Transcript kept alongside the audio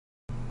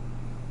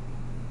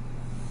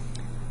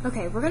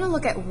Okay, we're going to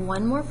look at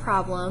one more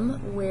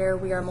problem where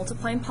we are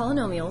multiplying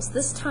polynomials.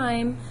 This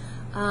time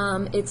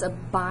it's a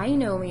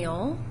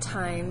binomial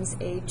times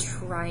a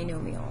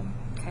trinomial.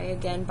 Okay,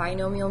 again,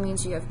 binomial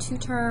means you have two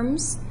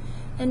terms,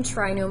 and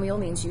trinomial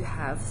means you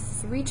have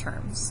three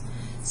terms.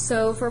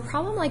 So for a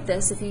problem like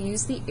this, if you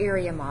use the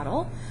area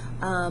model,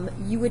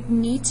 you would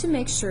need to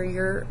make sure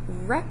your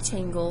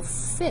rectangle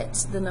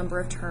fits the number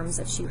of terms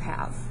that you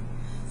have.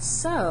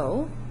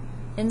 So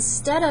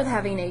instead of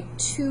having a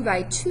 2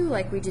 by 2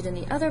 like we did in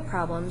the other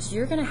problems,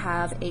 you're going to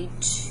have a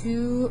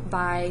 2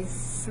 by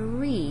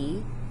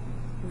 3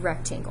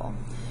 rectangle.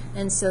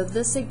 And so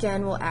this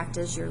again will act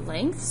as your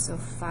length, so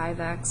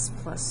 5x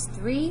plus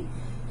 3,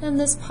 and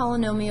this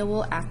polynomial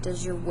will act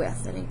as your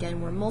width. And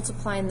again, we're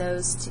multiplying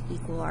those to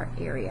equal our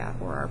area,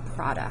 or our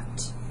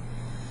product.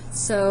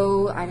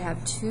 So I'd have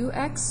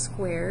 2x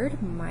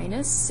squared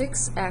minus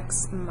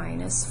 6x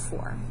minus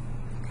 4.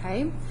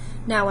 Okay?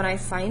 Now when I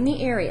find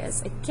the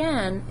areas,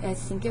 again, I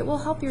think it will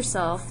help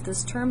yourself,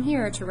 this term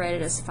here, to write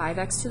it as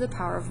 5x to the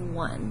power of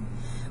 1.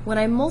 When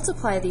I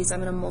multiply these, I'm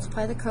going to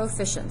multiply the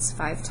coefficients.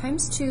 5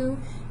 times 2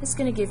 is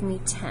going to give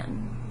me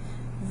 10.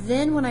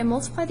 Then when I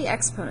multiply the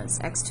exponents,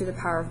 x to the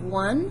power of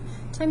 1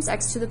 times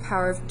x to the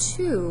power of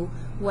 2,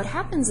 what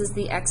happens is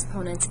the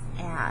exponents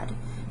add.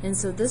 And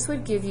so this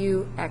would give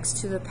you x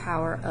to the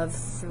power of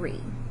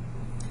 3.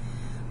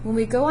 When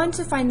we go on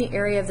to find the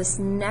area of this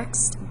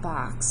next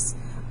box,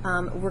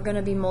 we're going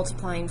to be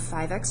multiplying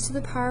 5x to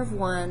the power of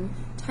 1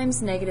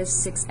 times negative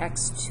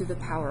 6x to the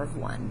power of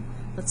 1.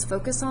 Let's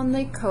focus on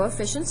the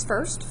coefficients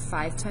first.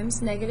 5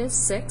 times negative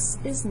 6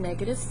 is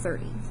negative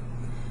 30.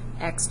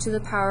 X to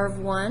the power of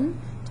 1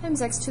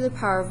 times x to the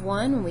power of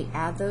 1, when we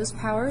add those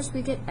powers,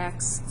 we get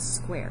x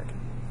squared.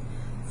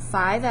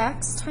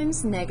 5x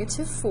times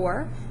negative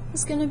 4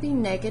 is going to be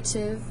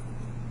negative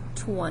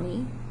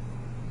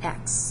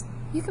 20x.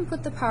 You can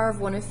put the power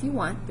of 1 if you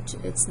want, but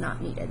it's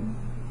not needed.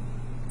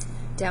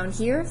 Down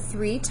here,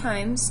 3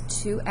 times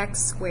 2x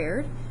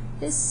squared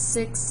is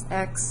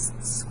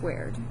 6x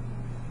squared.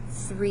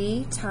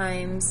 3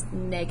 times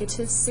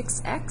negative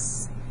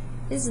 6x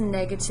is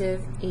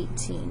negative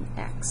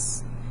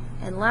 18x.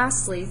 And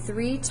lastly,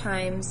 3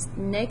 times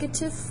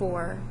negative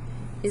 4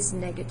 is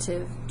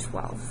negative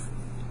 12.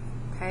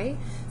 Okay?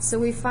 So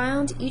we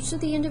found each of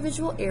the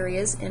individual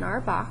areas in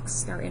our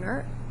box, or in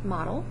our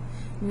model.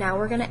 Now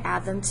we're going to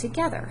add them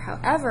together.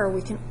 However,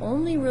 we can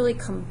only really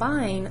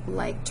combine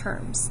like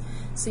terms.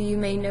 So you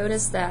may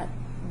notice that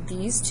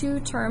these two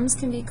terms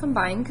can be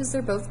combined because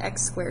they're both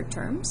x squared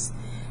terms.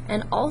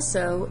 And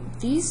also,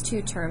 these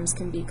two terms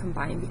can be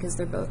combined because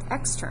they're both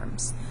x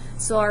terms.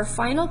 So our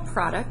final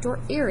product, or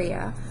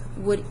area,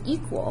 would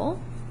equal,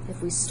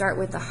 if we start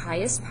with the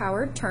highest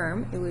powered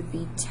term, it would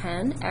be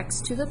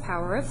 10x to the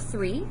power of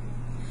 3.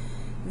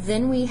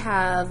 Then we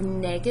have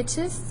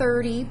negative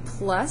 30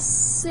 plus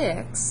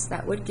 6.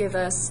 That would give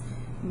us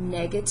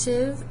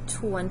negative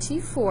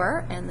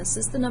 24, and this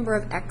is the number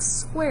of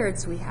x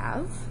squareds we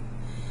have.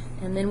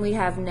 And then we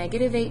have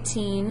negative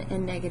 18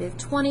 and negative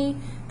 20.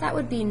 That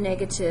would be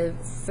negative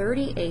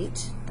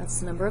 38. That's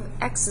the number of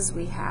x's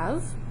we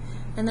have.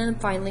 And then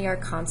finally our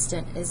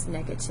constant is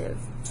negative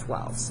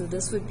 12. So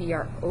this would be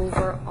our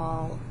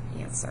overall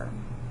answer.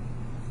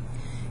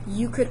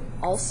 You could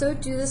also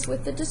do this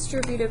with the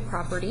distributive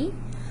property.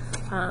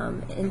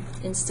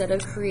 Instead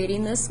of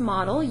creating this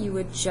model, you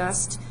would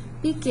just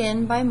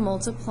begin by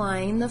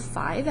multiplying the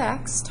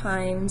 5x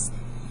times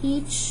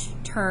each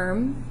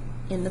term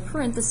in the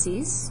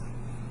parentheses.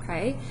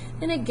 Okay?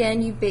 And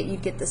again, you'd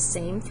get the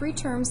same three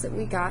terms that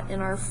we got in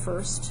our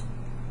first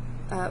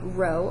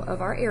row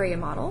of our area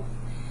model.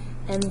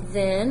 And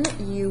then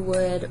you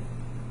would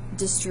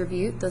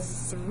distribute the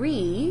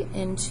 3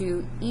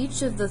 into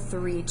each of the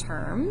three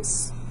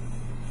terms.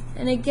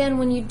 And again,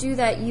 when you do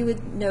that, you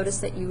would notice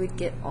that you would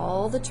get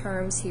all the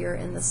terms here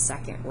in the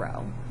second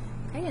row.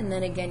 Okay? And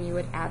then again, you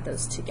would add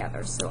those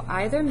together. So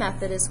either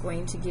method is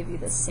going to give you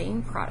the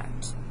same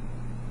product.